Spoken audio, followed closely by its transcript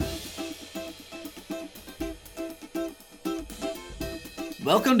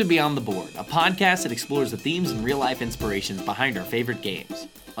Welcome to Beyond the Board, a podcast that explores the themes and real-life inspirations behind our favorite games.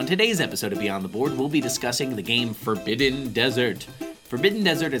 On today's episode of Beyond the Board, we'll be discussing the game Forbidden Desert. Forbidden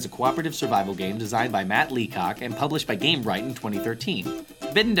Desert is a cooperative survival game designed by Matt Leacock and published by Gamewright in 2013.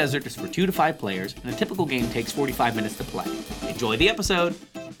 Forbidden Desert is for 2 to 5 players, and a typical game takes 45 minutes to play. Enjoy the episode!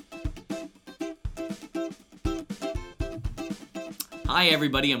 Hi,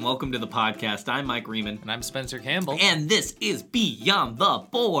 everybody, and welcome to the podcast. I'm Mike Riemann. And I'm Spencer Campbell. And this is Beyond the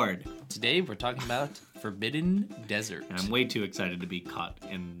Board. Today we're talking about Forbidden Desert. I'm way too excited to be caught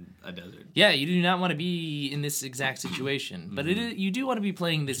in a desert. Yeah, you do not want to be in this exact situation, but you do want to be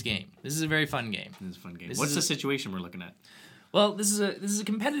playing this game. This is a very fun game. This is a fun game. What's the situation we're looking at? Well, this is a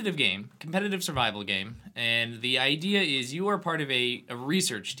competitive game, competitive survival game, and the idea is you are part of a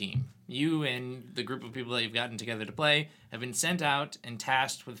research team. You and the group of people that you've gotten together to play have been sent out and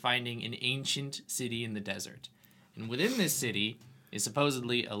tasked with finding an ancient city in the desert. And within this city is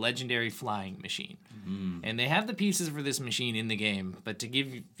supposedly a legendary flying machine. And they have the pieces for this machine in the game, but to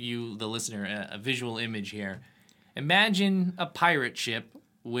give you, the listener, a visual image here, imagine a pirate ship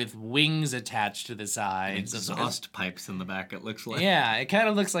with wings attached to the sides. Exhaust pipes in the back, it looks like. Yeah, it kind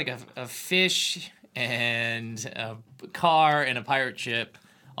of looks like a fish and a car and a pirate ship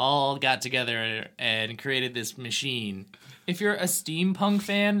all got together and created this machine. If you're a steampunk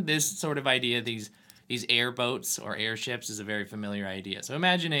fan, this sort of idea, these airboats or airships, is a very familiar idea. So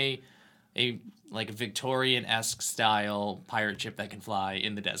imagine a Victorian-esque style pirate ship that can fly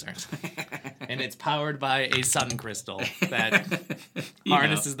in the desert. And it's powered by a sun crystal that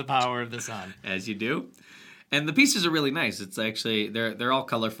harnesses the power of the sun. As you do. And the pieces are really nice. It's actually, they're all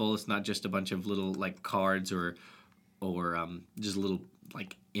colorful. It's not just a bunch of little like cards or just little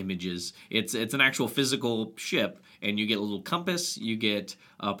like images. It's an actual physical ship, and you get a little compass, you get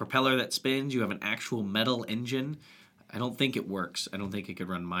a propeller that spins, you have an actual metal engine. I don't think it works. I don't think it could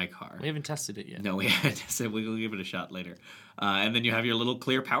run my car. We haven't tested it yet. No, we haven't tested it. We'll give it a shot later. And then you have your little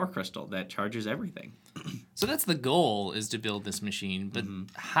clear power crystal that charges everything. So that's the goal, is to build this machine, but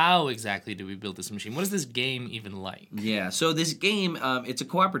how exactly do we build this machine? What is this game even like? Yeah, so this game, it's a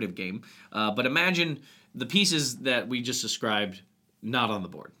cooperative game, but imagine the pieces that we just described not on the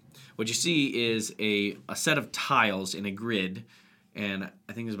board. What you see is a set of tiles in a grid, and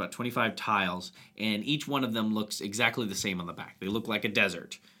I think there's about 25 tiles, and each one of them looks exactly the same on the back. They look like a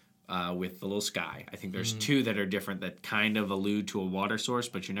desert with the little sky. I think there's 2 that are different that kind of allude to a water source,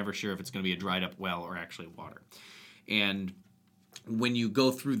 but you're never sure if it's going to be a dried up well or actually water. And when you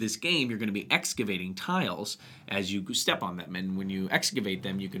go through this game, you're going to be excavating tiles as you step on them. And when you excavate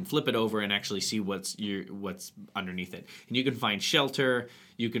them, you can flip it over and actually see what's underneath it. And you can find shelter.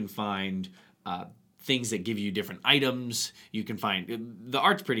 You can find things that give you different items. You can find... The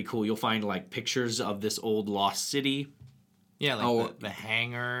art's pretty cool. You'll find like pictures of this old lost city. Yeah, like the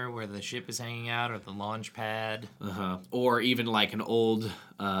hangar where the ship is hanging out, or the launch pad. Or even like an old,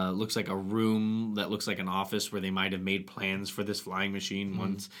 looks like a room that looks like an office where they might have made plans for this flying machine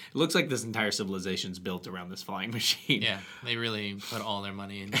once. It looks like this entire civilization's built around this flying machine. Yeah, they really put all their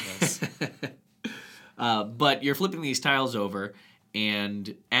money into this. But you're flipping these tiles over,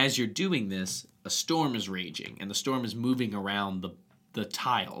 and as you're doing this, a storm is raging, and the storm is moving around the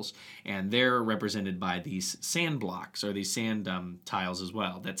tiles, and they're represented by these sand blocks, or these sand tiles as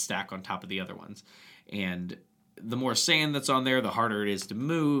well, that stack on top of the other ones. And the more sand that's on there, the harder it is to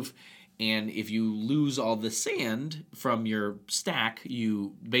move. And if you lose all the sand from your stack,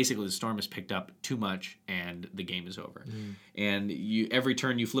 basically the storm has picked up too much and the game is over. And every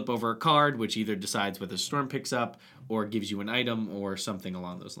turn you flip over a card, which either decides whether the storm picks up or gives you an item or something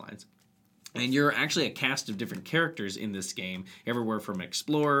along those lines. And you're actually a cast of different characters in this game, everywhere from an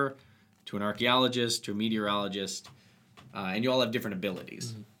explorer to an archaeologist to a meteorologist, and you all have different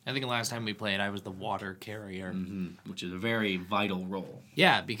abilities. I think the last time we played, I was the water carrier. Which is a very vital role.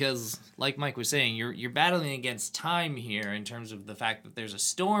 Yeah, because like Mike was saying, you're battling against time here in terms of the fact that there's a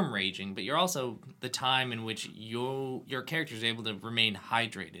storm raging, but you're also the time in which your character is able to remain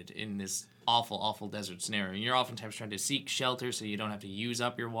hydrated in this awful desert scenario. And you're oftentimes trying to seek shelter so you don't have to use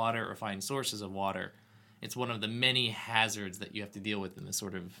up your water or find sources of water. It's one of the many hazards that you have to deal with in this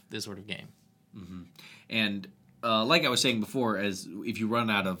sort of game. And like I was saying before, as if you run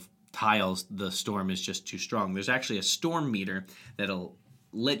out of tiles, the storm is just too strong. There's actually a storm meter that'll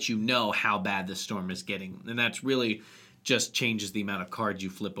let you know how bad the storm is getting, and that's really just changes the amount of cards you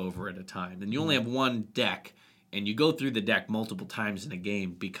flip over at a time. And you only have one deck, and you go through the deck multiple times in a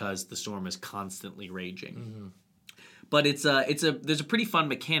game because the storm is constantly raging. But there's a pretty fun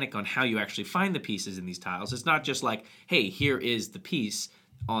mechanic on how you actually find the pieces in these tiles. It's not just like, hey, here is the piece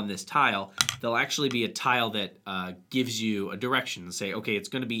on this tile. there'll actually be a tile that gives you a direction and say, okay, it's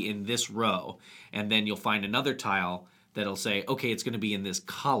going to be in this row. And then you'll find another tile that'll say, okay, it's going to be in this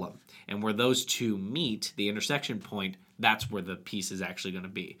column. And where those two meet, the intersection point, that's where the piece is actually going to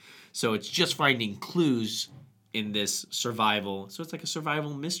be. So it's just finding clues in this survival. So it's like a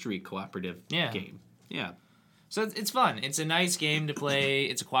survival mystery cooperative game. Yeah. So it's fun. It's a nice game to play.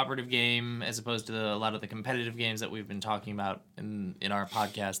 It's a cooperative game as opposed to a lot of the competitive games that we've been talking about in our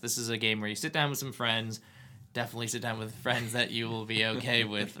podcast. This is a game where you sit down with some friends. Definitely sit down with friends that you will be okay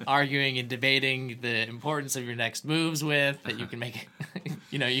with arguing and debating the importance of your next moves with, that you can make,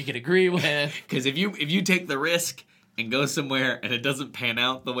 you can agree with. Because if you take the risk and go somewhere and it doesn't pan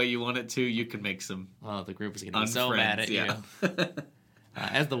out the way you want it to, you can make some. Well, the group is going to be so mad at you.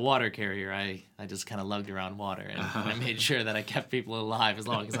 As the water carrier, I just kind of lugged around water, and I made sure that I kept people alive as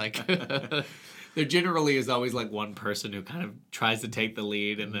long as I could. There generally is always like one person who kind of tries to take the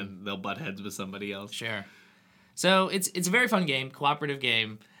lead, and then they'll butt heads with somebody else. Sure. So it's a very fun game, cooperative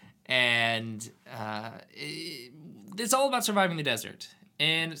game, and it's all about surviving the desert.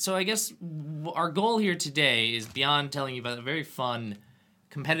 And so I guess our goal here today is, beyond telling you about a very fun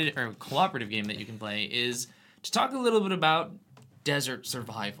competitive or cooperative game that you can play, is to talk a little bit about desert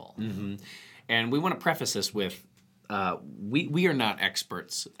survival. Mm-hmm. And we want to preface this with we are not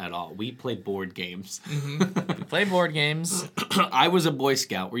experts at all. We play board games. Mm-hmm. We play board games. I was a Boy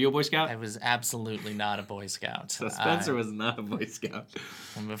Scout. Were you a Boy Scout? I was absolutely not a Boy Scout. So Spencer was not a Boy Scout.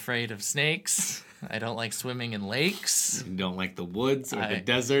 I'm afraid of snakes. I don't like swimming in lakes. You don't like the woods or the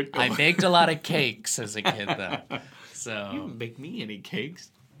desert. I baked a lot of cakes as a kid, though. So you didn't bake me any cakes.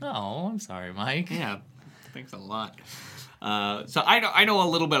 Oh, I'm sorry, Mike. Yeah, thanks a lot. So I know a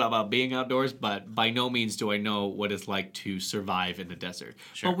little bit about being outdoors, but by no means do I know what it's like to survive in the desert.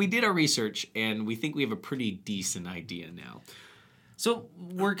 Sure. But we did our research, and we think we have a pretty decent idea now. So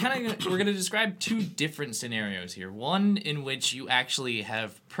we're going to describe two different scenarios here. One in which you actually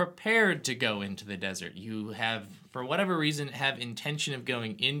have prepared to go into the desert. You have, for whatever reason, have intention of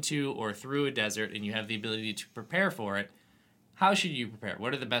going into or through a desert, and you have the ability to prepare for it. How should you prepare?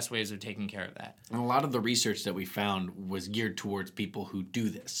 What are the best ways of taking care of that? And a lot of the research that we found was geared towards people who do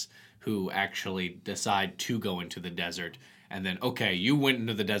this, who actually decide to go into the desert, and then, okay, you went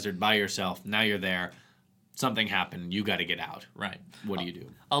into the desert by yourself, now you're there, something happened, you got to get out. Right. What do you do?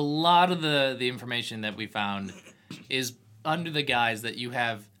 A lot of the information that we found is under the guise that you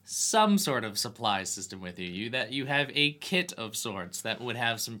have some sort of supply system with you, that you have a kit of sorts that would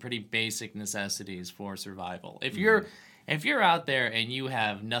have some pretty basic necessities for survival. If you're out there and you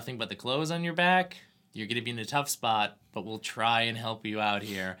have nothing but the clothes on your back, you're going to be in a tough spot, but we'll try and help you out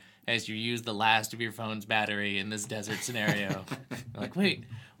here as you use the last of your phone's battery in this desert scenario. Like, wait,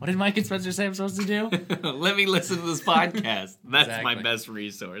 what did Mike and Spencer say I'm supposed to do? Let me listen to this podcast. That's Exactly. my best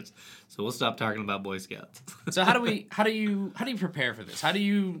resource. So we'll stop talking about Boy Scouts. So how do you prepare for this? How do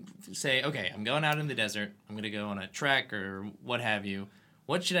you say, okay, I'm going out in the desert, I'm going to go on a trek or what have you.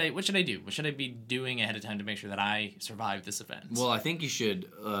 What should I do? What should I be doing ahead of time to make sure that I survive this event? Well, I think you should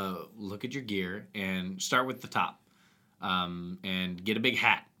look at your gear and start with the top, and get a big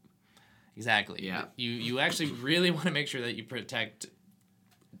hat. Exactly. Yeah. You actually really want to make sure that you protect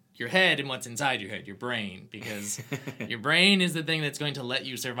your head and what's inside your head, your brain, because your brain is the thing that's going to let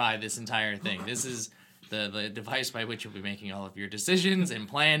you survive this entire thing. This is the device by which you'll be making all of your decisions and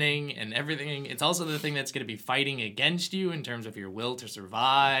planning and everything. It's also the thing that's going to be fighting against you in terms of your will to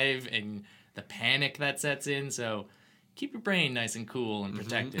survive and the panic that sets in. So keep your brain nice and cool and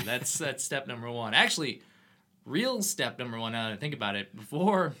protected. That's step number one. Actually, real step number one, now that I think about it,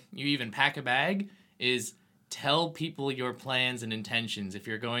 before you even pack a bag, is tell people your plans and intentions. If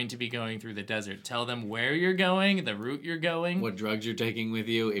you're going to be going through the desert, tell them where you're going, the route you're going. What drugs you're taking with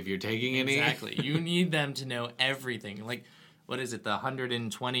you, if you're taking any. Exactly. You need them to know everything. Like, what is it, the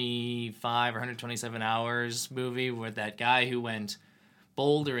 125 or 127 hours movie with that guy who went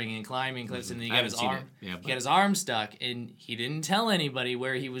bouldering and climbing cliffs and then he got his arm stuck and he didn't tell anybody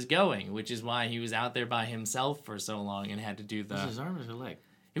where he was going, which is why he was out there by himself for so long and had to do the... Was it his arm or his leg?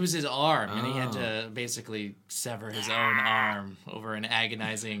 It was his arm, and he had to basically sever his own arm over an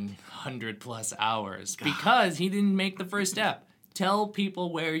agonizing 100+ hours because he didn't make the first step. Tell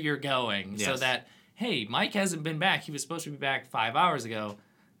people where you're going so that, hey, Mike hasn't been back. He was supposed to be back 5 hours ago.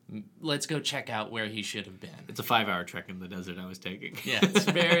 Let's go check out where he should have been. It's a 5-hour trek in the desert I was taking. Yeah, it's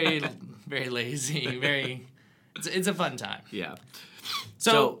very, very lazy. It's a fun time. Yeah.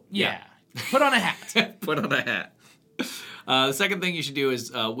 So Put on a hat. Put on a hat. The second thing you should do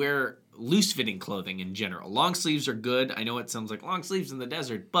is wear loose-fitting clothing in general. Long sleeves are good. I know it sounds like long sleeves in the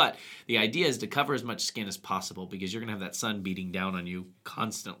desert, but the idea is to cover as much skin as possible because you're going to have that sun beating down on you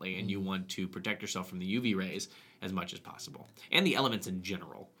constantly, and you want to protect yourself from the UV rays as much as possible, and the elements in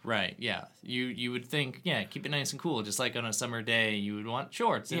general. Right, yeah. You would think, keep it nice and cool. Just like on a summer day, you would want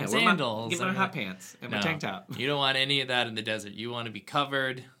shorts and Yeah, sandals. Get my hot pants and my tank top. You don't want any of that in the desert. You want to be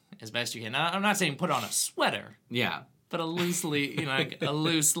covered as best you can. Now, I'm not saying put on a sweater. Yeah. But a loosely, like a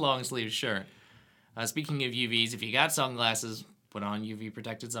loose long sleeve shirt. Speaking of UVs, if you got sunglasses, put on UV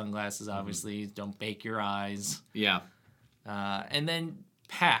protected sunglasses. Obviously, don't bake your eyes. Yeah. And then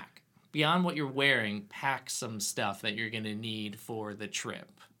pack. Beyond what you're wearing, pack some stuff that you're going to need for the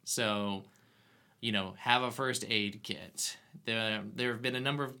trip. So, have a first aid kit. There have been a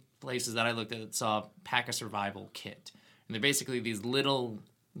number of places that I looked at that saw pack a survival kit. And they're basically these little,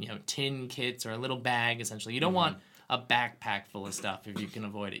 tin kits or a little bag, essentially. You don't want a backpack full of stuff if you can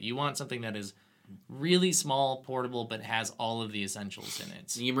avoid it. You want something that is really small, portable, but has all of the essentials in it.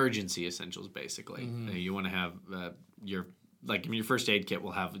 The emergency essentials, basically. You want to have your first aid kit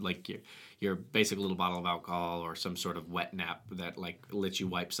will have your basic little bottle of alcohol or some sort of wet nap that lets you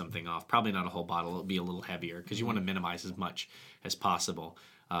wipe something off. Probably not a whole bottle. It'll be a little heavier because you want to minimize as much as possible.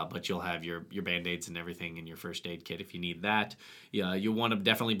 But you'll have your Band-Aids and everything in your first aid kit if you need that. Yeah, you want to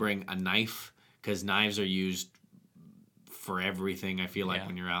definitely bring a knife because knives are used for everything, I feel like,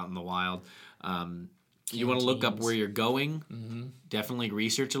 when you're out in the wild. You want to look up where you're going. Definitely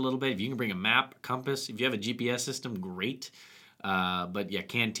research a little bit. If you can bring a map, compass, if you have a GPS system, great. But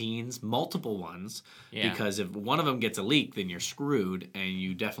canteens, multiple ones, because if one of them gets a leak, then you're screwed, and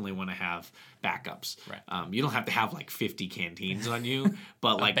you definitely want to have backups. Right. You don't have to have 50 canteens on you,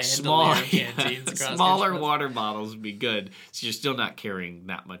 but smaller water bottles would be good, so you're still not carrying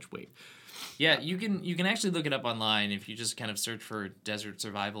that much weight. Yeah, you can actually look it up online if you just kind of search for desert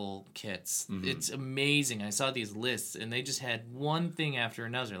survival kits. It's amazing. I saw these lists, and they just had one thing after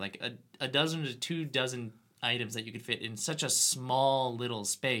another, like a dozen to 2 dozen items that you could fit in such a small little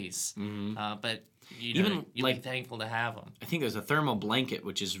space. But you'd be thankful to have them. I think there's a thermal blanket,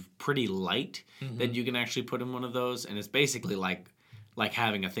 which is pretty light, that you can actually put in one of those, and it's basically like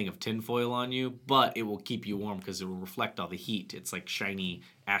having a thing of tinfoil on you, but it will keep you warm because it will reflect all the heat. It's like shiny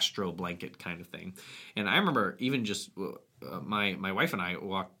astro blanket kind of thing. And I remember even just my wife and I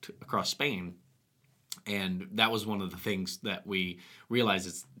walked across Spain, and that was one of the things that we realized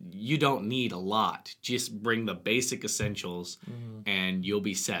is you don't need a lot. Just bring the basic essentials and you'll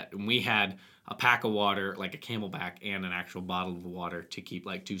be set. And we had a pack of water, like a Camelback, and an actual bottle of water to keep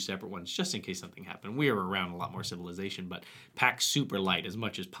 2 separate ones just in case something happened. We were around a lot more civilization, but pack super light as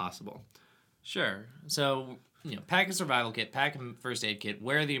much as possible. Sure. So, pack a survival kit, pack a first aid kit,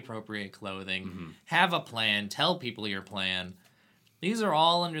 wear the appropriate clothing, have a plan, tell people your plan. These are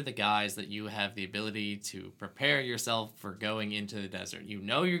all under the guise that you have the ability to prepare yourself for going into the desert. You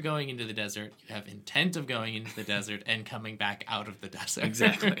know you're going into the desert. You have intent of going into the desert and coming back out of the desert.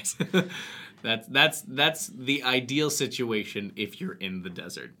 Exactly. That's the ideal situation if you're in the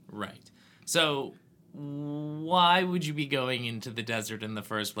desert. Right. So why would you be going into the desert in the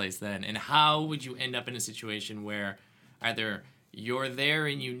first place then? And how would you end up in a situation where either you're there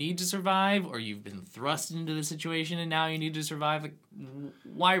and you need to survive, or you've been thrust into the situation and now you need to survive?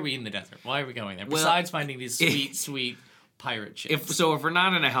 Why are we in the desert? Why are we going there? Besides finding these sweet pirate ships. If we're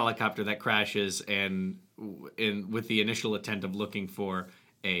not in a helicopter that crashes and with the initial intent of looking for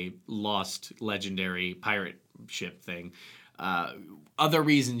a lost legendary pirate ship thing, other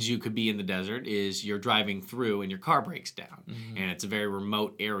reasons you could be in the desert is you're driving through and your car breaks down, and it's a very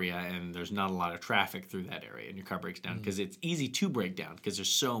remote area and there's not a lot of traffic through that area, and your car breaks down because it's easy to break down because there's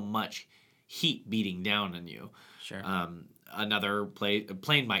so much heat beating down on you. Sure. Another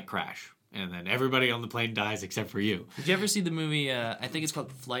plane might crash, and then everybody on the plane dies except for you. Did you ever see the movie, I think it's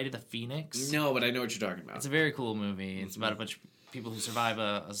called Flight of the Phoenix? No, but I know what you're talking about. It's a very cool movie. It's about a bunch of people who survive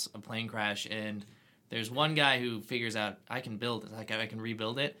a plane crash, and there's one guy who figures out, I can build it, I can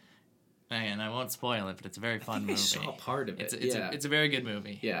rebuild it, and I won't spoil it, but it's a very fun movie. I saw part of it. It's a very good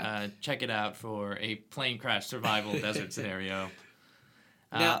movie. Yeah. Check it out for a plane crash survival desert scenario.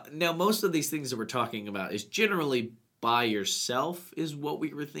 Now, most of these things that we're talking about is generally by yourself is what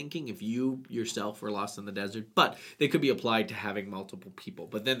we were thinking if you yourself were lost in the desert, but they could be applied to having multiple people.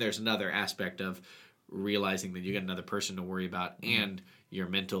 But then there's another aspect of realizing that you got another person to worry about and your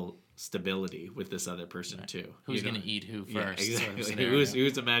mental stability with this other person too. Who's going to eat who first? Yeah, exactly. Sort of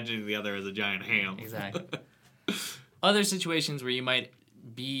who's imagining the other as a giant ham? Exactly. Other situations where you might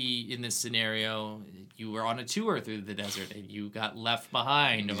be in this scenario, you were on a tour through the desert and you got left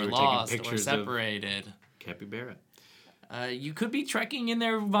behind or lost or separated. Capybara. You could be trekking in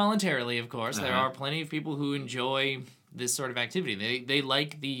there voluntarily, of course. There are plenty of people who enjoy this sort of activity. They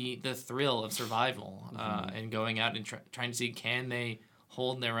like the thrill of survival and going out and trying to see, can they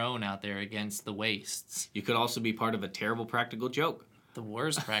hold their own out there against the wastes. You could also be part of a terrible practical joke. The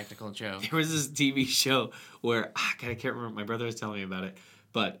worst practical joke. There was this TV show where, God, I can't remember, my brother was telling me about it,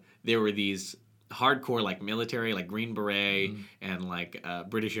 but there were these hardcore, like, military, like, Green Beret and, like,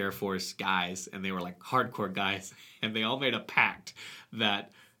 British Air Force guys, and they were, like, hardcore guys, and they all made a pact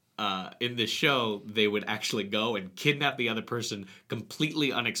that in the show, they would actually go and kidnap the other person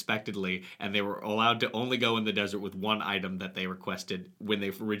completely unexpectedly, and they were allowed to only go in the desert with one item that they requested when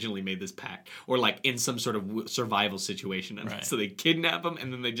they originally made this pact, or like in some sort of survival situation. And so they kidnap them,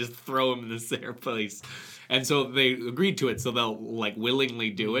 and then they just throw them in this their place. And so they agreed to it, so they'll like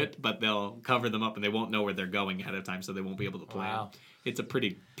willingly do it, but they'll cover them up, and they won't know where they're going ahead of time, so they won't be able to plan. Wow. It's a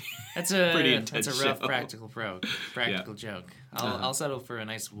pretty That's pretty a intense rough show. practical joke. I'll settle for a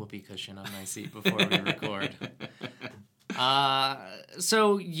nice whoopee cushion on my seat before we record.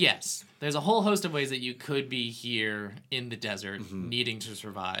 So yes, there's a whole host of ways that you could be here in the desert needing to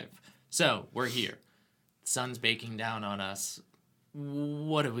survive. So we're here. The sun's baking down on us.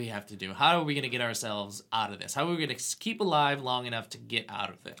 What do we have to do? How are we going to get ourselves out of this? How are we going to keep alive long enough to get out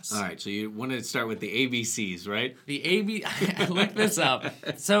of this? All right, so you want to start with the ABCs, right? I looked this up.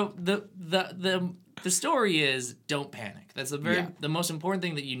 So the story is don't panic. That's the most important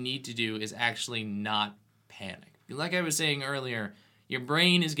thing that you need to do is actually not panic. Like I was saying earlier, your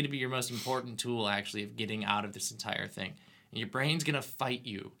brain is going to be your most important tool actually of getting out of this entire thing. And your brain's going to fight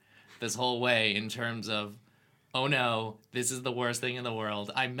you this whole way in terms of, oh no, this is the worst thing in the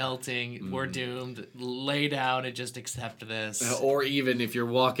world. I'm melting. We're doomed. Lay down and just accept this. Or even if you're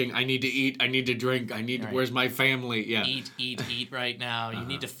walking, I need to eat, I need to drink, where's my family? Yeah. Eat right now. You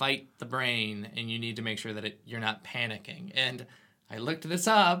need to fight the brain, and you need to make sure that you're not panicking. And I looked this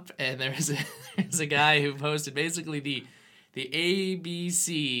up, and there's a guy who posted basically the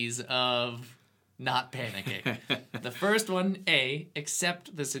ABCs of not panicking. The first one, A,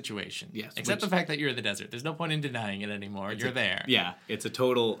 accept the situation. Yes. Accept the fact that you're in the desert. There's no point in denying it anymore. You're there. Yeah, it's a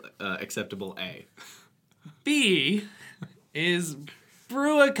total acceptable A. B is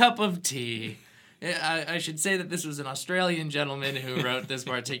brew a cup of tea. I should say that this was an Australian gentleman who wrote this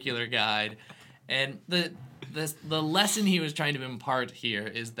particular guide. And the lesson he was trying to impart here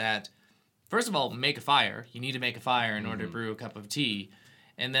is that, first of all, make a fire. You need to make a fire in order to brew a cup of tea.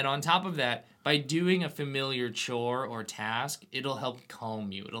 And then on top of that, by doing a familiar chore or task, it'll help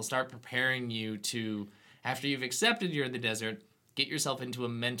calm you. It'll start preparing you to, after you've accepted you're in the desert, get yourself into a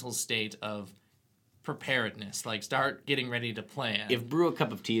mental state of preparedness. Like, start getting ready to plan. If brew a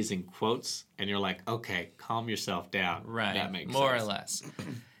cup of tea is in quotes, and you're like, okay, calm yourself down. Right. That makes more sense. or less.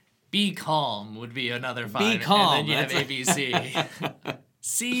 Be calm would be another fine. Be calm. And then you have ABC.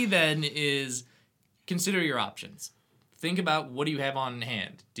 C then is consider your options. Think about, what do you have on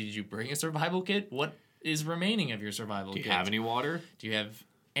hand? Did you bring a survival kit? What is remaining of your survival kit? Do you have any water? Do you have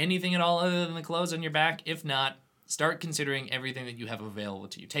anything at all other than the clothes on your back? If not, start considering everything that you have available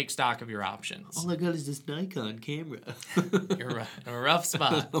to you. Take stock of your options. All I got is this Nikon camera. You're in a rough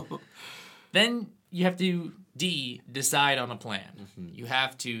spot. Then you have to decide on a plan. You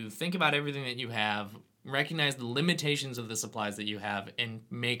have to think about everything that you have, recognize the limitations of the supplies that you have, and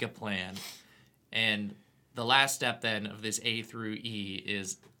make a plan. And the last step then of this A through E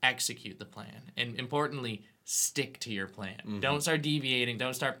is execute the plan. And importantly, stick to your plan. Don't start deviating.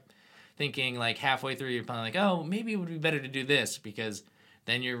 Don't start thinking like halfway through your plan, like, oh, maybe it would be better to do this, because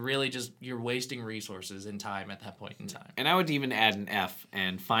then you're really you're wasting resources and time at that point in time. And I would even add an F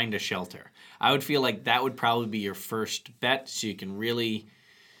and find a shelter. I would feel like that would probably be your first bet, so you can really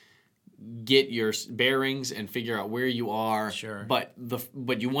get your bearings and figure out where you are. Sure. But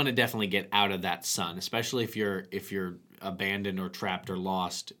you want to definitely get out of that sun, especially if you're abandoned or trapped or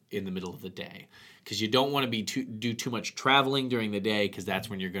lost in the middle of the day, because you don't want to do too much traveling during the day, because that's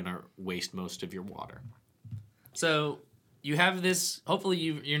when you're going to waste most of your water. So you have this. Hopefully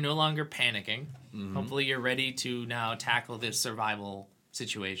you're no longer panicking. Hopefully you're ready to now tackle this survival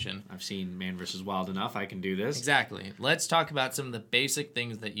situation. I've seen Man vs. Wild enough. I can do this. Exactly. Let's talk about some of the basic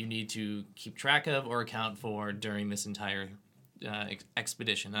things that you need to keep track of or account for during this entire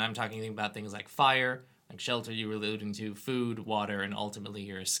expedition. And I'm talking about things like fire, like shelter you were alluding to, food, water, and ultimately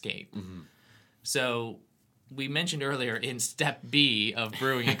your escape. So we mentioned earlier in step B of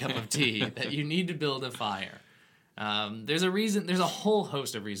brewing a cup of tea that you need to build a fire. There's a whole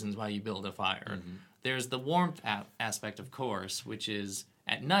host of reasons why you build a fire. There's the warmth aspect, of course, which is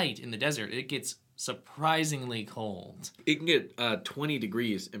at night in the desert, it gets surprisingly cold. It can get 20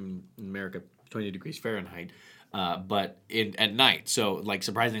 degrees in America, 20 degrees Fahrenheit. but at night, so like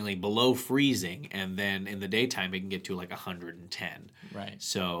surprisingly below freezing, and then in the daytime it can get to like 110. Right.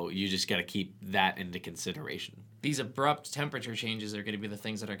 So you just got to keep that into consideration. These abrupt temperature changes are going to be the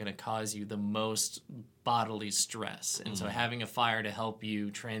things that are going to cause you the most bodily stress. And so having a fire to help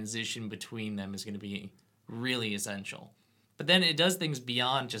you transition between them is going to be really essential. But then it does things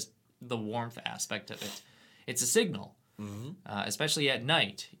beyond just the warmth aspect of it. It's a signal, especially at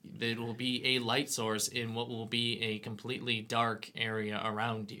night. There will be a light source in what will be a completely dark area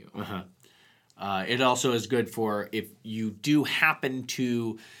around you. It also is good for if you do happen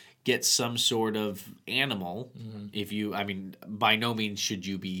to get some sort of animal. If you, I mean, by no means should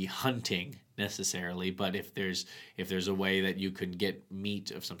you be hunting necessarily, but if there's a way that you could get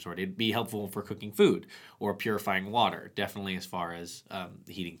meat of some sort, it'd be helpful for cooking food or purifying water. Definitely as far as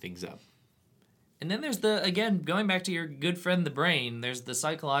heating things up. And then there's the, again, going back to your good friend the brain, there's the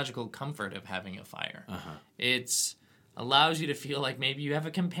psychological comfort of having a fire. It's allows you to feel like maybe you have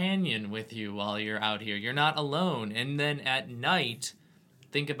a companion with you while you're out here. You're not alone. And then at night,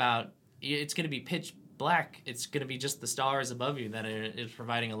 think about, it's going to be pitch black. It's going to be just the stars above you that is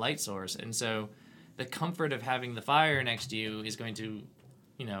providing a light source. And so the comfort of having the fire next to you is going to,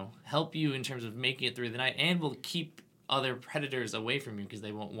 help you in terms of making it through the night, and will keep other predators away from you because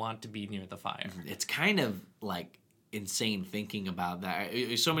they won't want to be near the fire. It's kind of like insane thinking about that.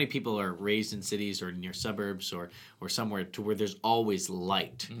 So many people are raised in cities or near suburbs or somewhere to where there's always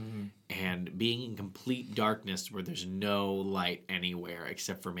light, and being in complete darkness where there's no light anywhere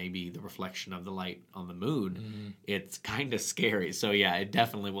except for maybe the reflection of the light on the moon, it's kind of scary. So yeah, it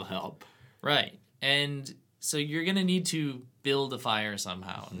definitely will help. Right. And so you're going to need to build a fire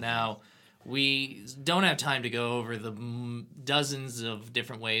somehow. Now, we don't have time to go over the dozens of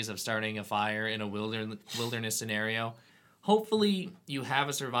different ways of starting a fire in a wilderness scenario. Hopefully, you have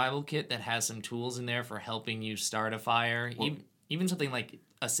a survival kit that has some tools in there for helping you start a fire. Well, Even something like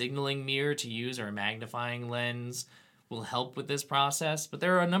a signaling mirror to use or a magnifying lens will help with this process. But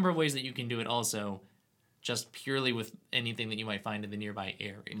there are a number of ways that you can do it also, just purely with anything that you might find in the nearby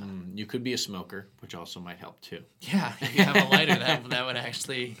area. You could be a smoker, which also might help too. Yeah, if you have a lighter, that would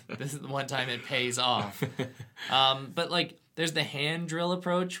actually, this is the one time it pays off. But like, there's the hand drill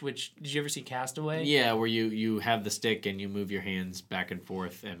approach, which, did you ever see Castaway? Yeah, where you have the stick and you move your hands back and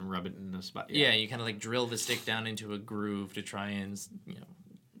forth and rub it in the spot. Yeah, you kind of like drill the stick down into a groove to try and,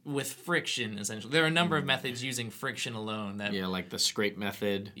 with friction, essentially. There are a number of methods using friction alone that... Yeah, like the scrape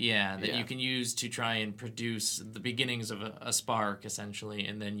method. Yeah, that you can use to try and produce the beginnings of a spark, essentially,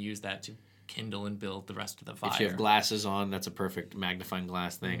 and then use that to kindle and build the rest of the fire. If you have glasses on, that's a perfect magnifying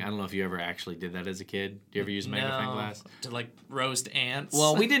glass thing. I don't know if you ever actually did that as a kid. Do you ever use magnifying glass? To like roast ants?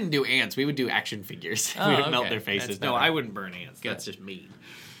 Well, we didn't do ants. We would do action figures. Oh, we would okay. melt their faces. That's No, better. I wouldn't burn ants. Good. That's just mean.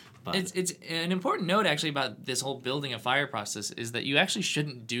 But It's an important note, actually, about this whole building a fire process is that you actually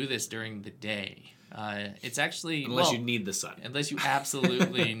shouldn't do this during the day. It's actually... unless you need the sun. Unless you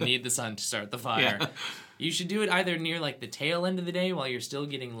absolutely need the sun to start the fire. Yeah. You should do it either near like the tail end of the day while you're still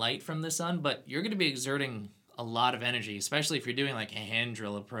getting light from the sun, but you're going to be exerting a lot of energy, especially if you're doing like a hand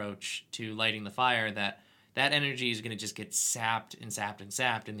drill approach to lighting the fire, that energy is going to just get sapped and sapped and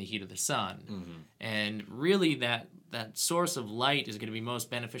sapped in the heat of the sun. And really that source of light is going to be most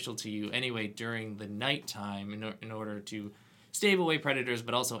beneficial to you anyway during the nighttime in order to stave away predators,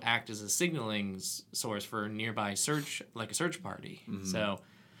 but also act as a signaling source for nearby search, like a search party. So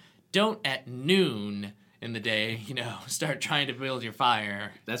don't at noon in the day, start trying to build your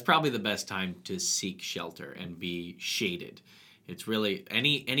fire. That's probably the best time to seek shelter and be shaded. It's really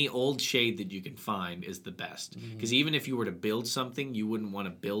any old shade that you can find is the best. Because even if you were to build something, you wouldn't want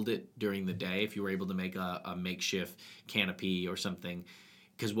to build it during the day if you were able to make a makeshift canopy or something.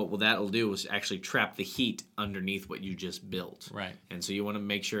 Because what that'll do is actually trap the heat underneath what you just built. Right. And so you want to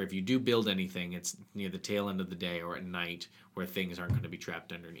make sure if you do build anything, it's near the tail end of the day or at night where things aren't going to be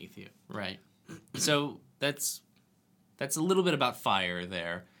trapped underneath you. Right. So that's a little bit about fire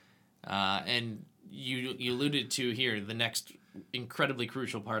there. And you alluded to here, the next incredibly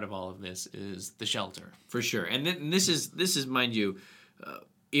crucial part of all of this is the shelter. For sure. And this is mind you,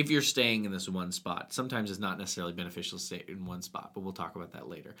 if you're staying in this one spot, sometimes it's not necessarily beneficial to stay in one spot, but we'll talk about that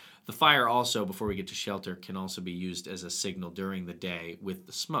later. The fire also, before we get to shelter, can also be used as a signal during the day with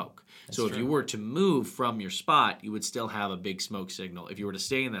the smoke. So if you were to move from your spot, you would still have a big smoke signal. If you were to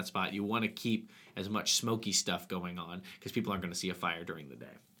stay in that spot, you want to keep as much smoky stuff going on because people aren't going to see a fire during the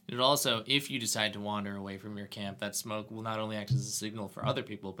day. It also, if you decide to wander away from your camp, that smoke will not only act as a signal for other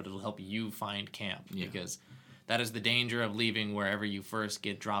people, but it'll help you find camp. Yeah. Because that is the danger of leaving wherever you first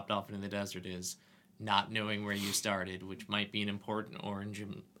get dropped off into the desert, is not knowing where you started, which might be an important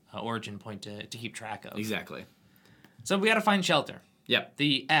origin point to keep track of. Exactly. So we got to find shelter. Yep.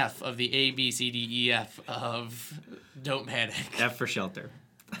 The F of the A, B, C, D, E, F of don't panic. F for shelter.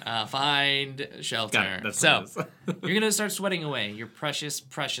 Find shelter. Got it. That's so what it is. you're going to start sweating away your precious,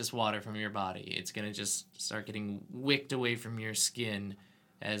 precious water from your body. It's going to just start getting wicked away from your skin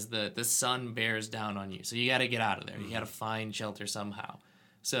as the sun bears down on you. So you got to get out of there. You got to find shelter somehow.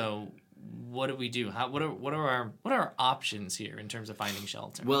 So what do we do? What are our options here in terms of finding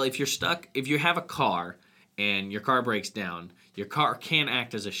shelter? Well, if you're stuck, if you have a car and your car breaks down, your car can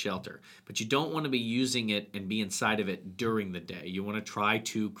act as a shelter, but you don't want to be using it and be inside of it during the day. You want to try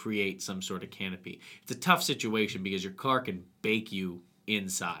to create some sort of canopy. It's a tough situation because your car can bake you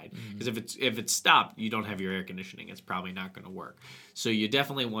inside. Because if it's stopped, you don't have your air conditioning. It's probably not going to work. So you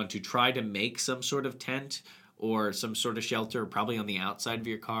definitely want to try to make some sort of tent or some sort of shelter, probably on the outside of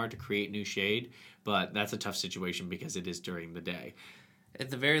your car to create new shade. But that's a tough situation because it is during the day. At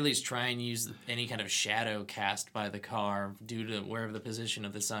the very least, try and use any kind of shadow cast by the car due to wherever the position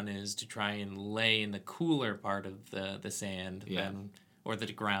of the sun is to try and lay in the cooler part of the sand or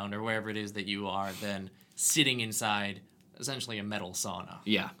the ground or wherever it is that you are than sitting inside essentially a metal sauna.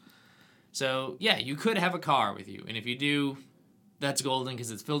 Yeah. So, yeah, you could have a car with you. And if you do, that's golden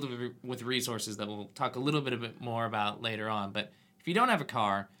because it's filled with resources that we'll talk a little bit more about later on. But if you don't have a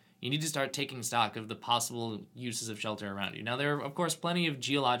car, you need to start taking stock of the possible uses of shelter around you. Now, there are, of course, plenty of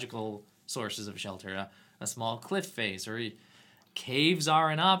geological sources of shelter. A small cliff face or caves are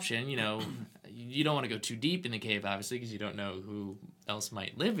an option. You know, you don't want to go too deep in the cave, obviously, because you don't know who else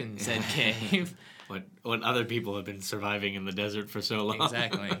might live in said cave. When other people have been surviving in the desert for so long.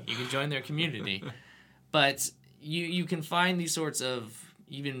 Exactly. You can join their community. But you can find these sorts of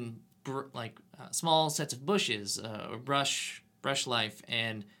even small sets of bushes or brush life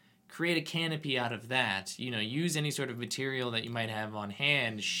and create a canopy out of that. You know, use any sort of material that you might have on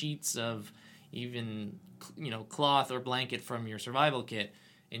hand, sheets of even, cloth or blanket from your survival kit,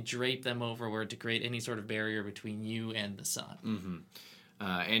 and drape them overward to create any sort of barrier between you and the sun. Mm-hmm.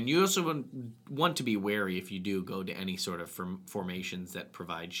 And you also want to be wary if you do go to any sort of formations that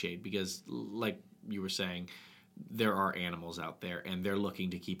provide shade because, like you were saying, there are animals out there and they're looking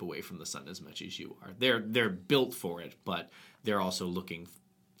to keep away from the sun as much as you are. They're built for it, but they're also looking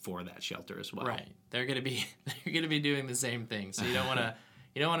for that shelter as well. Right. They're gonna be doing the same thing. So you don't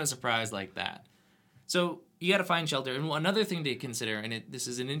want a surprise like that. So you got to find shelter. And another thing to consider, and this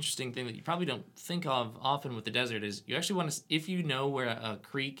is an interesting thing that you probably don't think of often with the desert, is you actually want to, if you know where a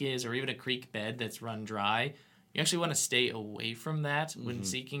creek is or even a creek bed that's run dry, you actually want to stay away from that when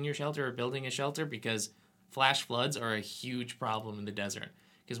seeking your shelter or building a shelter because flash floods are a huge problem in the desert.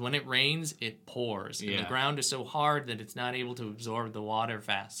 Because when it rains, it pours. And the ground is so hard that it's not able to absorb the water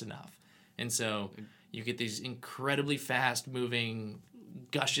fast enough. And so you get these incredibly fast-moving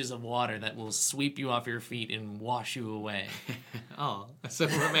gushes of water that will sweep you off your feet and wash you away. Oh, that's so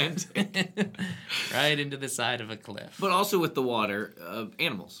romantic. Right into the side of a cliff. But also with the water,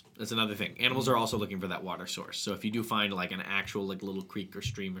 animals. That's another thing. Animals are also looking for that water source. So if you do find like an actual like little creek or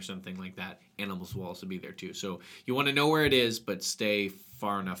stream or something like that, animals will also be there too. So you want to know where it is, but stay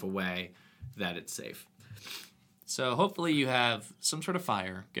far enough away that it's safe. So hopefully you have some sort of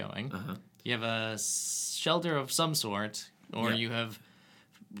fire going. You have a shelter of some sort, or you have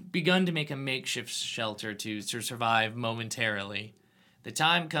begun to make a makeshift shelter to survive momentarily. The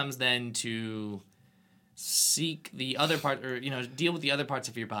time comes then to seek the other part, or deal with the other parts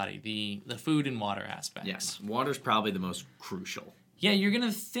of your body, the food and water aspects. Yes, water's probably the most crucial. Yeah, you're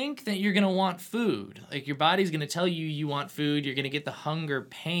gonna think that you're gonna want food. Like your body's gonna tell you want food. You're gonna get the hunger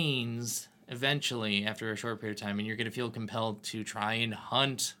pains eventually after a short period of time, and you're gonna feel compelled to try and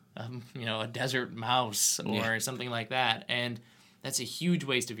hunt, a desert mouse or something like that, and that's a huge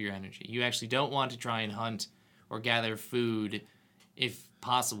waste of your energy. You actually don't want to try and hunt or gather food if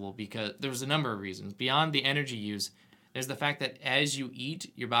possible because there's a number of reasons. Beyond the energy use, there's the fact that as you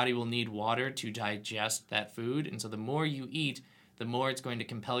eat, your body will need water to digest that food. And so the more you eat, the more it's going to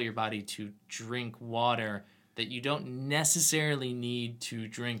compel your body to drink water that you don't necessarily need to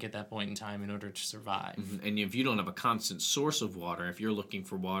drink at that point in time in order to survive. Mm-hmm. And if you don't have a constant source of water, if you're looking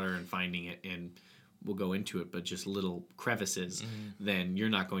for water and finding it in, we'll go into it, but just little crevices, then you're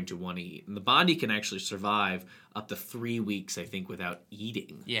not going to want to eat. And the body can actually survive up to 3 weeks, I think, without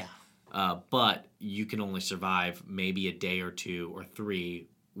eating. Yeah. But you can only survive maybe a day or 2 or 3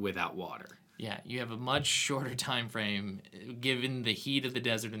 without water. Yeah, you have a much shorter time frame, given the heat of the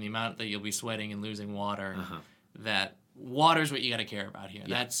desert and the amount that you'll be sweating and losing water, that water's what you got to care about here.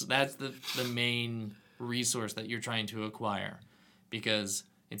 Yeah. That's the main resource that you're trying to acquire, because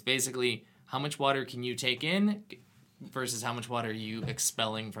it's basically how much water can you take in, versus how much water are you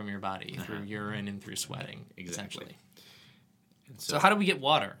expelling from your body through urine and through sweating, essentially. So how do we get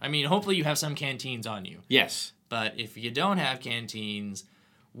water? I mean, hopefully you have some canteens on you. Yes. But if you don't have canteens,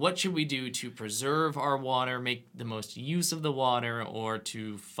 what should we do to preserve our water, make the most use of the water, or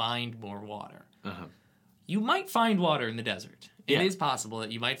to find more water? You might find water in the desert. It is possible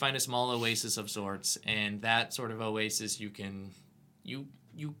that you might find a small oasis of sorts, and that sort of oasis you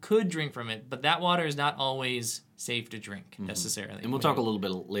could drink from it, but that water is not always safe to drink necessarily. And we'll talk a little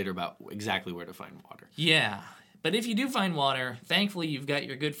bit later about exactly where to find water. Yeah. But if you do find water, thankfully you've got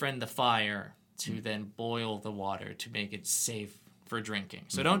your good friend the fire to then boil the water to make it safe for drinking.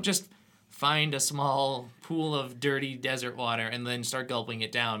 So don't just find a small pool of dirty desert water and then start gulping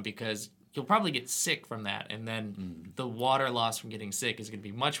it down, because you'll probably get sick from that, and then the water loss from getting sick is going to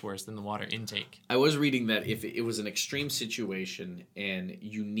be much worse than the water intake. I was reading that if it was an extreme situation and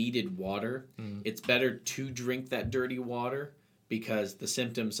you needed water, it's better to drink that dirty water, because the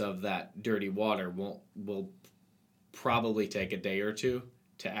symptoms of that dirty water will probably take a day or two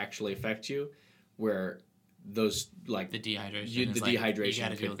to actually affect you, where those, like, The dehydration. dehydration You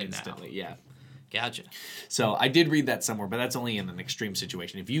gotta deal could with it now. instantly, yeah. Gotcha. So I did read that somewhere, but that's only in an extreme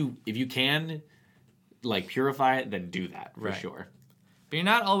situation. If you can, like, purify it, then do that for sure. But you're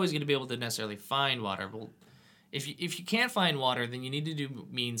not always going to be able to necessarily find water. Well, if you can't find water, then you need to do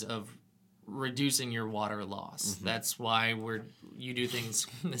means of reducing your water loss. That's why you do things.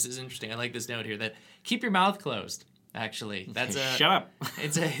 This is interesting. I like this note here that keep your mouth closed. Actually, that's Shut up.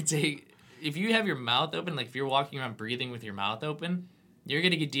 It's a if you have your mouth open, like if you're walking around breathing with your mouth open, you're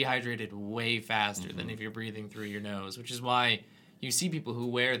going to get dehydrated way faster than if you're breathing through your nose, which is why you see people who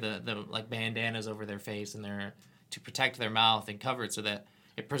wear the like bandanas over their face and to protect their mouth and cover it so that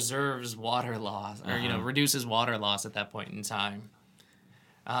it preserves water loss, or reduces water loss at that point in time.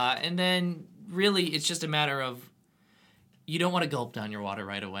 And then really it's just a matter of, you don't want to gulp down your water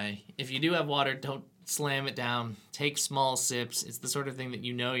right away. If you do have water, don't slam it down. Take small sips. It's the sort of thing that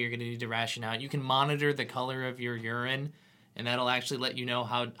you're going to need to ration out. You can monitor the color of your urine, and that'll actually let you know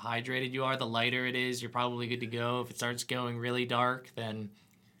how hydrated you are. The lighter it is, you're probably good to go. If it starts going really dark, then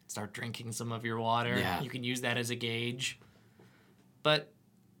start drinking some of your water. Yeah. You can use that as a gauge. But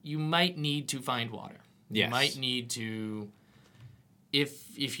you might need to find water. Yes. You might need to...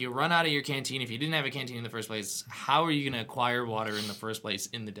 If you run out of your canteen, if you didn't have a canteen in the first place, how are you going to acquire water in the first place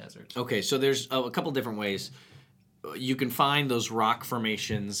in the desert? Okay, so there's a couple different ways. You can find those rock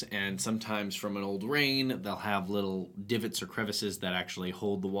formations, and sometimes from an old rain, they'll have little divots or crevices that actually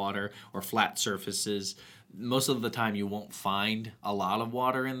hold the water, or flat surfaces. Most of the time you won't find a lot of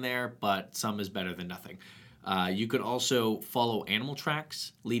water in there, but some is better than nothing. You could also follow animal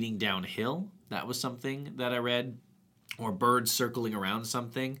tracks leading downhill. That was something that I read. Or birds circling around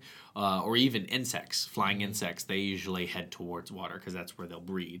something, or even insects, flying insects. They usually head towards water because that's where they'll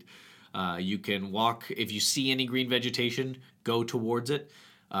breed. You can walk, if you see any green vegetation, go towards it,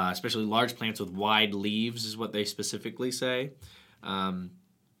 especially large plants with wide leaves is what they specifically say.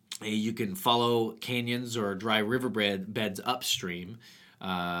 You can follow canyons or dry river beds upstream,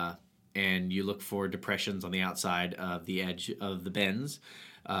 and you look for depressions on the outside of the edge of the bends.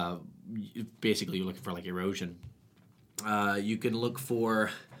 Basically, you're looking for like erosion. You can look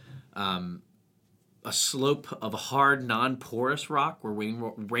for a slope of hard, non-porous rock where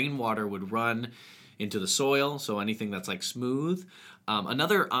rainwater would run into the soil, so anything that's like smooth.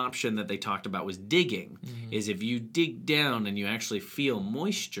 Another option that they talked about was digging, is if you dig down and you actually feel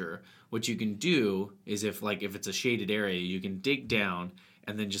moisture, what you can do is if it's a shaded area, you can dig down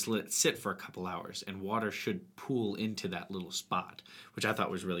and then just let it sit for a couple hours, and water should pool into that little spot, which I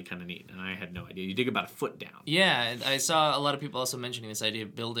thought was really kind of neat, and I had no idea. You dig about a foot down. Yeah, and I saw a lot of people also mentioning this idea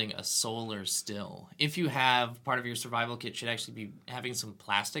of building a solar still. If you have, part of your survival kit should actually be having some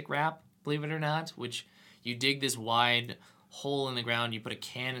plastic wrap, believe it or not, which you dig this wide hole in the ground, you put a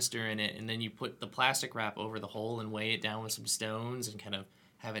canister in it, and then you put the plastic wrap over the hole and weigh it down with some stones and kind of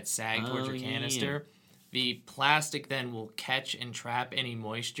have it sag towards your canister. Yeah. The plastic then will catch and trap any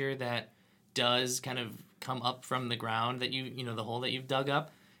moisture that does kind of come up from the ground that the hole that you've dug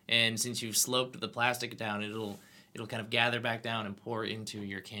up. And since you've sloped the plastic down, it'll kind of gather back down and pour into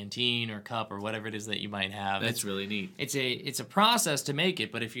your canteen or cup or whatever it is that you might have. That's really neat. It's a process to make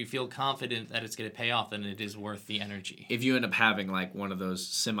it, but if you feel confident that it's going to pay off, then it is worth the energy. If you end up having like one of those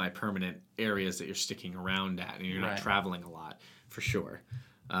semi-permanent areas that you're sticking around at and you're not traveling a lot, for sure.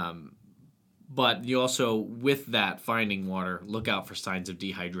 But you also, with that finding water, look out for signs of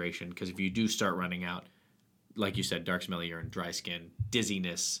dehydration, because if you do start running out, like you said, dark smelly urine, dry skin,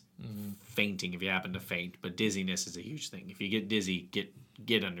 dizziness, fainting if you happen to faint, but dizziness is a huge thing. If you get dizzy,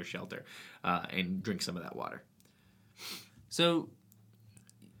 get under shelter and drink some of that water. So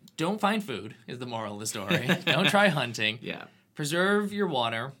don't find food is the moral of the story. Don't try hunting. Yeah. Preserve your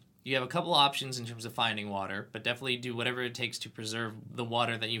water. You have a couple options in terms of finding water, but definitely do whatever it takes to preserve the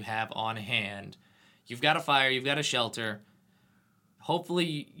water that you have on hand. You've got a fire, you've got a shelter.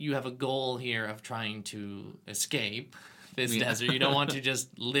 Hopefully you have a goal here of trying to escape this desert. You don't want to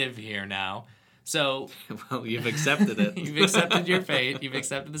just live here now. So well, you've accepted it. you've accepted your fate. You've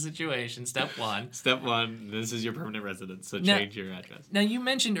accepted the situation. Step one. Step one, this is your permanent residence, so Now- change your address. Now, you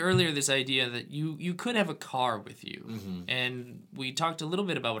mentioned earlier this idea that you could have a car with you. Mm-hmm. And we talked a little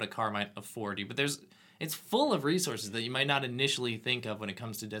bit about what a car might afford you, but it's full of resources that you might not initially think of when it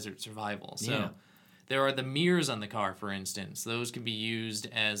comes to desert survival. So Yeah. there are the mirrors on the car, for instance. Those can be used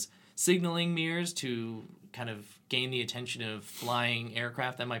as signaling mirrors to kind of gain the attention of flying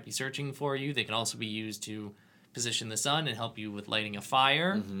aircraft that might be searching for you. They can also be used to position the sun and help you with lighting a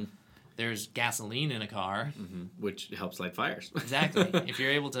fire. Mm-hmm. There's gasoline in a car. Which helps light fires. Exactly. If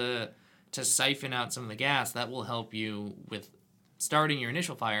you're able to siphon out some of the gas, that will help you with starting your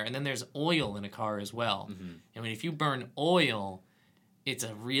initial fire. And then there's oil in a car as well. And if you burn oil, it's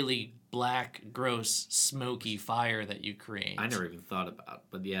a really black, gross, smoky fire that you create. I never even thought about,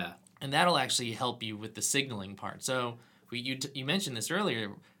 but yeah. And that'll actually help you with the signaling part. So you mentioned this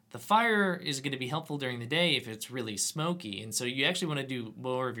earlier. The fire is going to be helpful during the day if it's really smoky. And so you actually want to do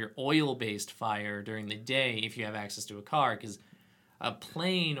more of your oil-based fire during the day if you have access to a car, because a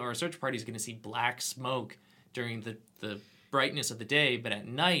plane or a search party is going to see black smoke during the brightness of the day, but at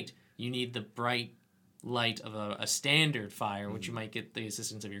night you need the bright light of a standard fire, which you might get the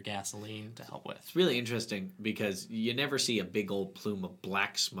assistance of your gasoline to help with. It's really interesting because you never see a big old plume of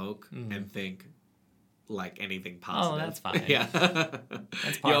black smoke and think like anything positive. Oh, that's fine. Yeah.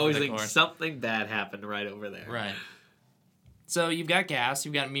 That's You part always of the think course. something bad happened right over there. Right. So you've got gas,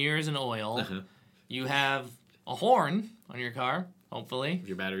 you've got mirrors and oil, you have a horn on your car, hopefully. If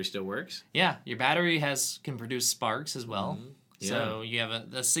your battery still works. Yeah, your battery can produce sparks as well. Yeah. So you have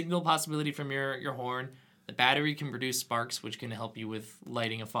a signal possibility from your horn. The battery can produce sparks, which can help you with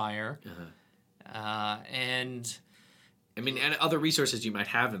lighting a fire. And I mean, and other resources you might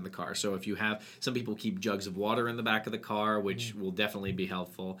have in the car. So if you have, some people keep jugs of water in the back of the car, which will definitely be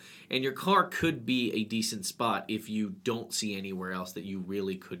helpful. And your car could be a decent spot if you don't see anywhere else that you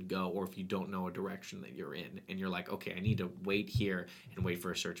really could go, or if you don't know a direction that you're in. And you're like, okay, I need to wait here and wait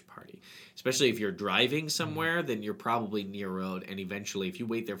for a search party. Especially if you're driving somewhere, then you're probably near road. And eventually, if you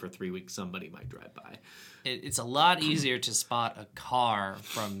wait there for 3 weeks, somebody might drive by. it's a lot easier to spot a car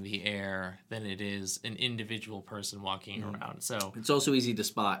from the air than it is an individual person walking around. So It's also easy to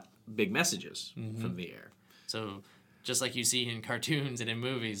spot big messages from the air. So just like you see in cartoons and in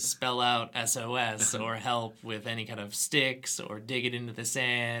movies, spell out SOS or help with any kind of sticks, or dig it into the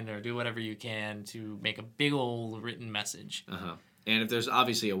sand, or do whatever you can to make a big old written message. And if there's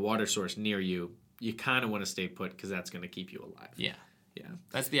obviously a water source near you, you kind of want to stay put because that's going to keep you alive. Yeah. Yeah.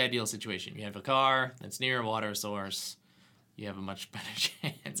 That's the ideal situation. You have a car that's near a water source. You have a much better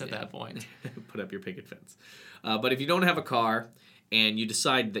chance at that point. Put up your picket fence. But if you don't have a car and you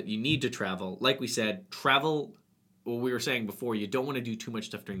decide that you need to travel, like we said, travel, well, we were saying before, you don't want to do too much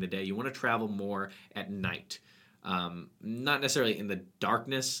stuff during the day. You want to travel more at night. Not necessarily in the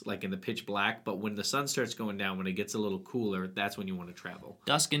darkness, like in the pitch black, but when the sun starts going down, when it gets a little cooler, that's when you want to travel.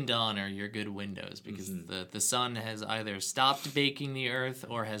 Dusk and dawn are your good windows because the sun has either stopped baking the earth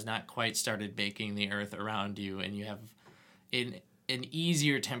or has not quite started baking the earth around you, and you have an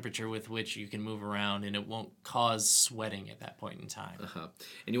easier temperature with which you can move around, and it won't cause sweating at that point in time.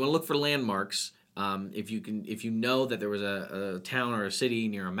 And you want to look for landmarks. If you know that there was a town or a city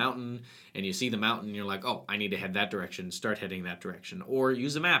near a mountain, and you see the mountain, and you're like, oh, I need to head that direction, start heading that direction. Or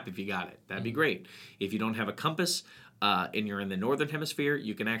use a map if you got it. That'd be great. If you don't have a compass, and you're in the northern hemisphere,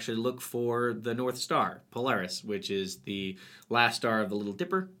 you can actually look for the North Star, Polaris, which is the last star of the Little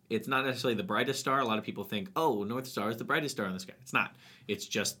Dipper. It's not necessarily the brightest star. A lot of people think, oh, North Star is the brightest star in the sky. It's not. It's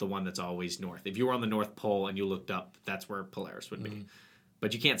just the one that's always north. If you were on the North Pole and you looked up, that's where Polaris would be.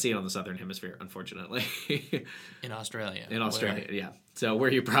 But you can't see it on the southern hemisphere, unfortunately. In Australia. In Australia, yeah. So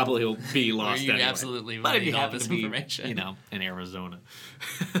where you probably will be lost where you anyway. absolutely but if you all happen this to be, information. in Arizona.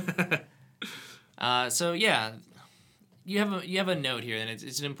 So yeah, you have a note here, and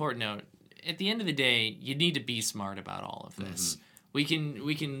it's an important note. At the end of the day, you need to be smart about all of this. We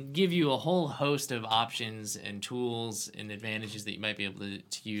can give you a whole host of options and tools and advantages that you might be able to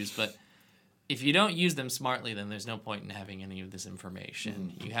use, but if you don't use them smartly, then there's no point in having any of this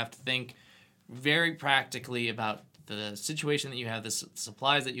information. You have to think very practically about the situation that you have, the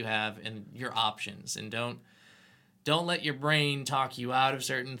supplies that you have, and your options. And don't let your brain talk you out of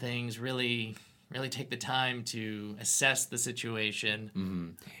certain things. Really really take the time to assess the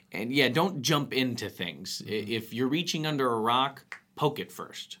situation. And yeah, don't jump into things. If you're reaching under a rock, poke it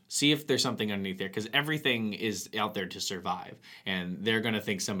first. See if there's something underneath there, because everything is out there to survive. And they're going to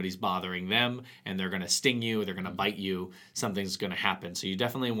think somebody's bothering them, and they're going to sting you, they're going to bite you. Something's going to happen. So you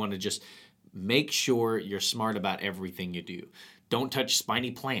definitely want to just make sure you're smart about everything you do. Don't touch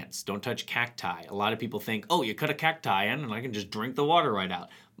spiny plants. Don't touch cacti. A lot of people think, oh, you cut a cacti in and I can just drink the water right out.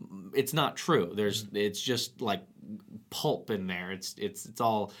 It's not true. It's just like pulp in there. It's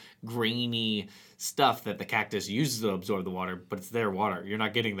all grainy stuff that the cactus uses to absorb the water, but it's their water. You're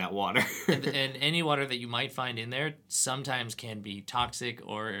not getting that water. And any water that you might find in there sometimes can be toxic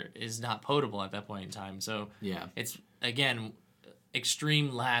or is not potable at that point in time. So Yeah. it's, again,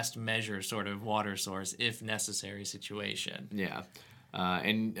 extreme last measure sort of water source if necessary situation. Yeah.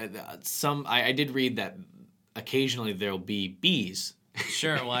 I did read that occasionally there'll be bees.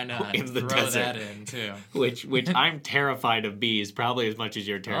 Sure, why not? In the Throw desert. that in too. Which I'm terrified of bees, probably as much as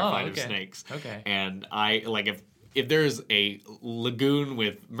you're terrified of okay. snakes. Okay. And I like if there's a lagoon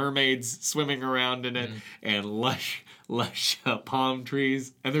with mermaids swimming around in it and lush palm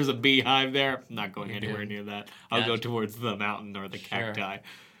trees, and there's a beehive there, I'm not going anywhere near that. I'll go Gotcha. towards the mountain or the Sure. cacti.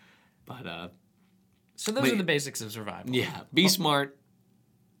 But So those are the basics of survival. yeah, be smart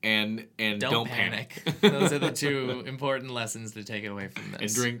and don't panic. Those are the two important lessons to take away from this.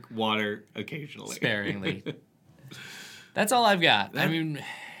 And drink water occasionally. Sparingly. That's all I've got. I mean,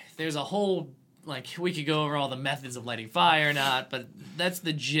 there's a whole, like, we could go over all the methods of lighting fire or not, but that's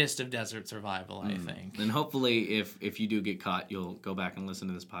the gist of desert survival, I think. And hopefully, if you do get caught, you'll go back and listen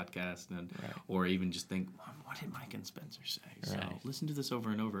to this podcast, or even just think, what did Mike and Spencer say? So listen to this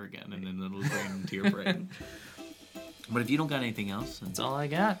over and over again, and then it'll burn into your brain. But if you don't got anything else, That's all I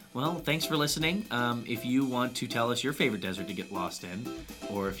got. well, thanks for listening. If you want to tell us your favorite desert to get lost in,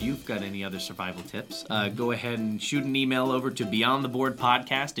 or if you've got any other survival tips, go ahead and shoot an email over to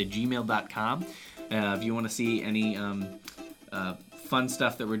beyondtheboardpodcast@gmail.com. If you want to see any fun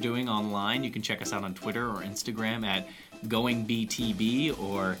stuff that we're doing online, you can check us out on Twitter or Instagram at GoingBTB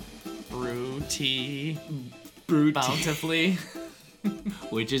or Brew tea Brew bountifully.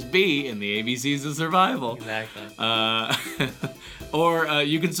 which is B in the ABCs of survival. Exactly. Or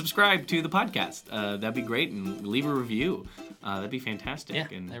you can subscribe to the podcast. That'd be great, and leave a review. That'd be fantastic. Yeah,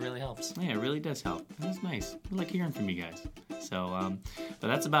 and that really helps. yeah, it really does help. That's nice. I like hearing from you guys. So, but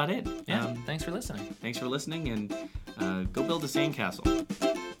that's about it. Yeah, thanks for listening. Thanks for listening, and go build a sandcastle.